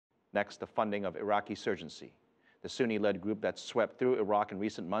Next, the funding of Iraqi insurgency. The Sunni-led group that swept through Iraq in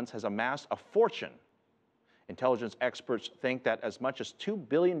recent months has amassed a fortune. Intelligence experts think that as much as $2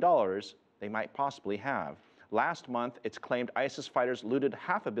 billion they might possibly have. Last month, it's claimed ISIS fighters looted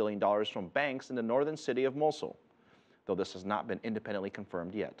 $500 million from banks in the northern city of Mosul, though this has not been independently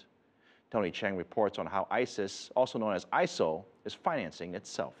confirmed yet. Tony Cheng reports on how ISIS, also known as ISIL, is financing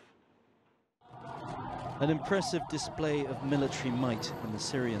itself. An impressive display of military might in the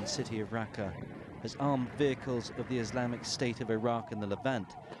Syrian city of Raqqa as armed vehicles of the Islamic State of Iraq and the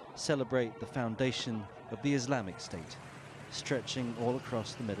Levant celebrate the foundation of the Islamic State, stretching all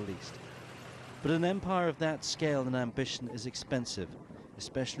across the Middle East. But an empire of that scale and ambition is expensive,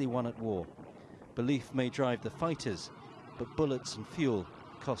 especially one at war. Belief may drive the fighters, but bullets and fuel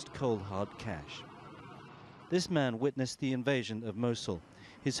cost cold hard cash. This man witnessed the invasion of Mosul.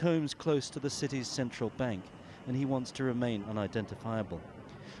 His home's close to the city's central bank, and he wants to remain unidentifiable.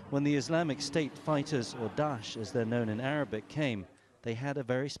 When the Islamic State fighters, or Daesh as they're known in Arabic, came, they had a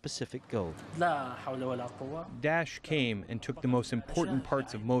very specific goal. Daesh came and took the most important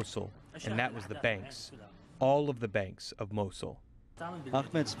parts of Mosul, and that was the banks. All of the banks of Mosul.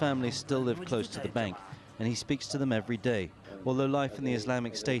 Ahmed's family still live close to the bank, and he speaks to them every day. Although life in the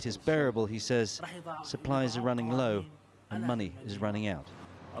Islamic State is bearable, he says, supplies are running low and money is running out.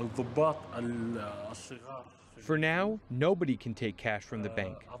 For now, nobody can take cash from the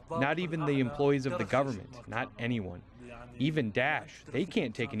bank, not even the employees of the government, not anyone. Even Daesh, they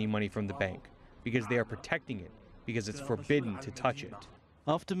can't take any money from the bank because they are protecting it, because it's forbidden to touch it.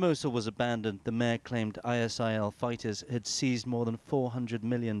 After Mosul was abandoned, the mayor claimed ISIL fighters had seized more than $400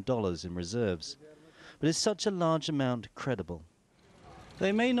 million in reserves. But is such a large amount credible?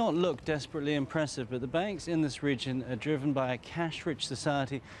 They may not look desperately impressive, but the banks in this region are driven by a cash-rich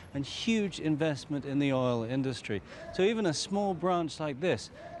society and huge investment in the oil industry. So even a small branch like this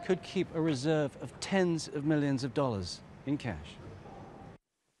could keep a reserve of tens of millions of dollars in cash.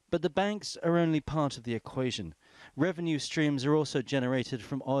 But the banks are only part of the equation. Revenue streams are also generated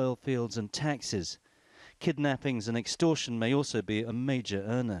from oil fields and taxes. Kidnappings and extortion may also be a major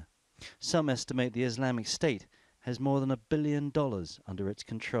earner. Some estimate the Islamic State has more than $1 billion under its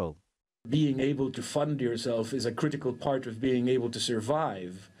control. Being able to fund yourself is a critical part of being able to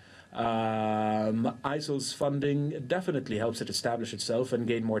survive. ISIL's funding definitely helps it establish itself and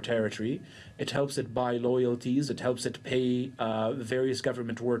gain more territory. It helps it buy loyalties. It helps it pay various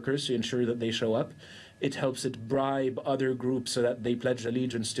government workers to ensure that they show up. It helps it bribe other groups so that they pledge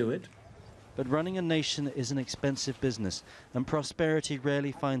allegiance to it. But running a nation is an expensive business, and prosperity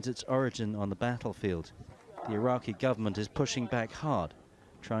rarely finds its origin on the battlefield. The Iraqi government is pushing back hard,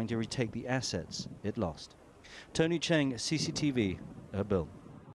 trying to retake the assets it lost. Tony Cheng, CCTV, Erbil.